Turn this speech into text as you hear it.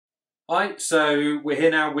So we're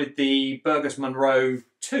here now with the Berghaus Munro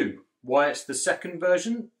II. Why it's the second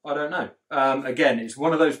version, I don't know. Again, it's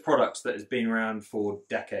one of those products that has been around for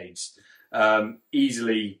decades,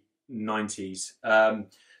 easily 90s.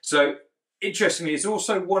 So interestingly, it's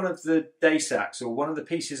also one of the daysacks, or one of the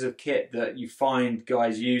pieces of kit that you find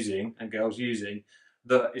guys using and girls using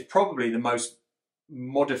that is probably the most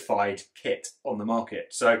modified kit on the market.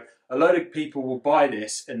 So a load of people will buy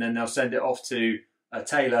this and then they'll send it off to a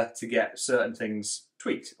tailor to get certain things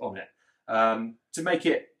tweaked on it, to make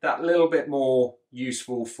it that little bit more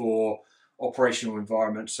useful for operational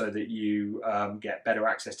environments, so that you get better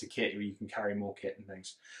access to kit, or you can carry more kit and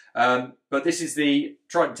things. But this is the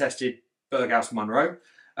tried and tested Berghaus Munro.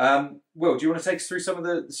 Will, do you want to take us through some of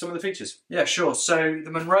the features? Yeah, sure. So the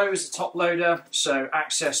Munro is the top loader, so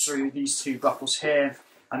access through these two buckles here,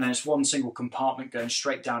 and then it's one single compartment going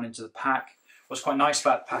straight down into the pack. What's quite nice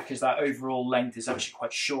about the pack is that overall length is actually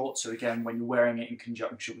quite short, so again, when you're wearing it in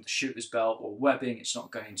conjunction with the shooter's belt or webbing, it's not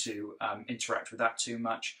going to interact with that too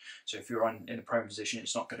much. So if you're in a prone position,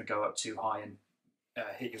 it's not going to go up too high and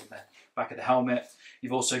hit you in the back of the helmet.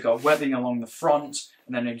 You've also got webbing along the front,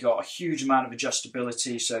 and then you've got a huge amount of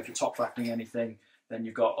adjustability, so if you're top flapping anything, then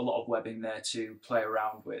you've got a lot of webbing there to play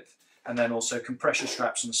around with. And then also compression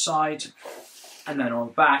straps on the side, and then on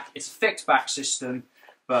the back, it's a fixed back system,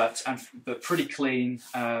 but pretty clean,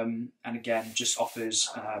 and again just offers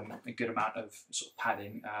a good amount of sort of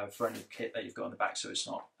padding for any kit that you've got on the back, so it's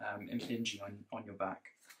not impinging on your back.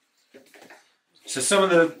 So some of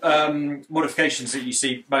the modifications that you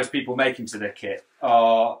see most people making to their kit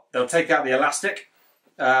are they'll take out the elastic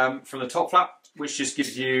from the top flap, which just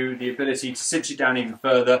gives you the ability to cinch it down even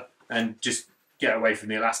further and just get away from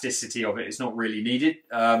the elasticity of it. It's not really needed.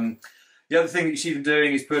 The other thing that you see them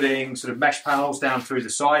doing is putting sort of mesh panels down through the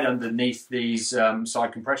side underneath these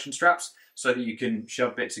side compression straps, so that you can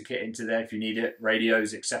shove bits of kit into there if you need it.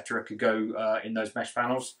 Radios, etc. could go in those mesh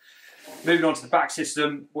panels. Moving on to the back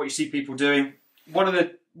system, what you see people doing, one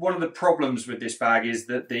of the problems with this bag is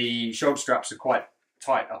that the shoulder straps are quite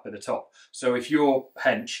tight up at the top. So if you're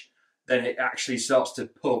hench, then it actually starts to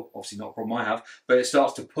pull, obviously not a problem I have, but it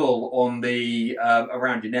starts to pull on the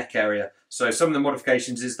around your neck area. So some of the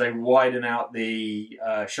modifications is they widen out the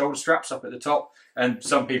shoulder straps up at the top, and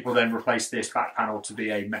some people then replace this back panel to be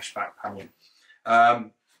a mesh back panel.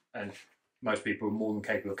 And most people are more than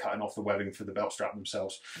capable of cutting off the webbing for the belt strap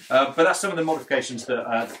themselves. But that's some of the modifications that,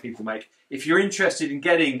 that people make. If you're interested in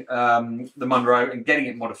getting the Munro and getting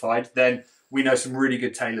it modified, then we know some really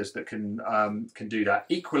good tailors that can do that.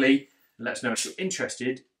 Equally, let us know if you're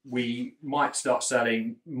interested. We might start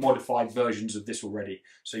selling modified versions of this already,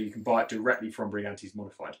 so you can buy it directly from Bri&x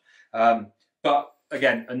Modified. But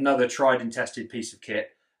again, another tried and tested piece of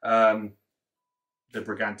kit. The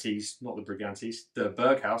Bri&x, not the Bri&x, the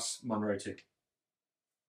Berghaus Munro II.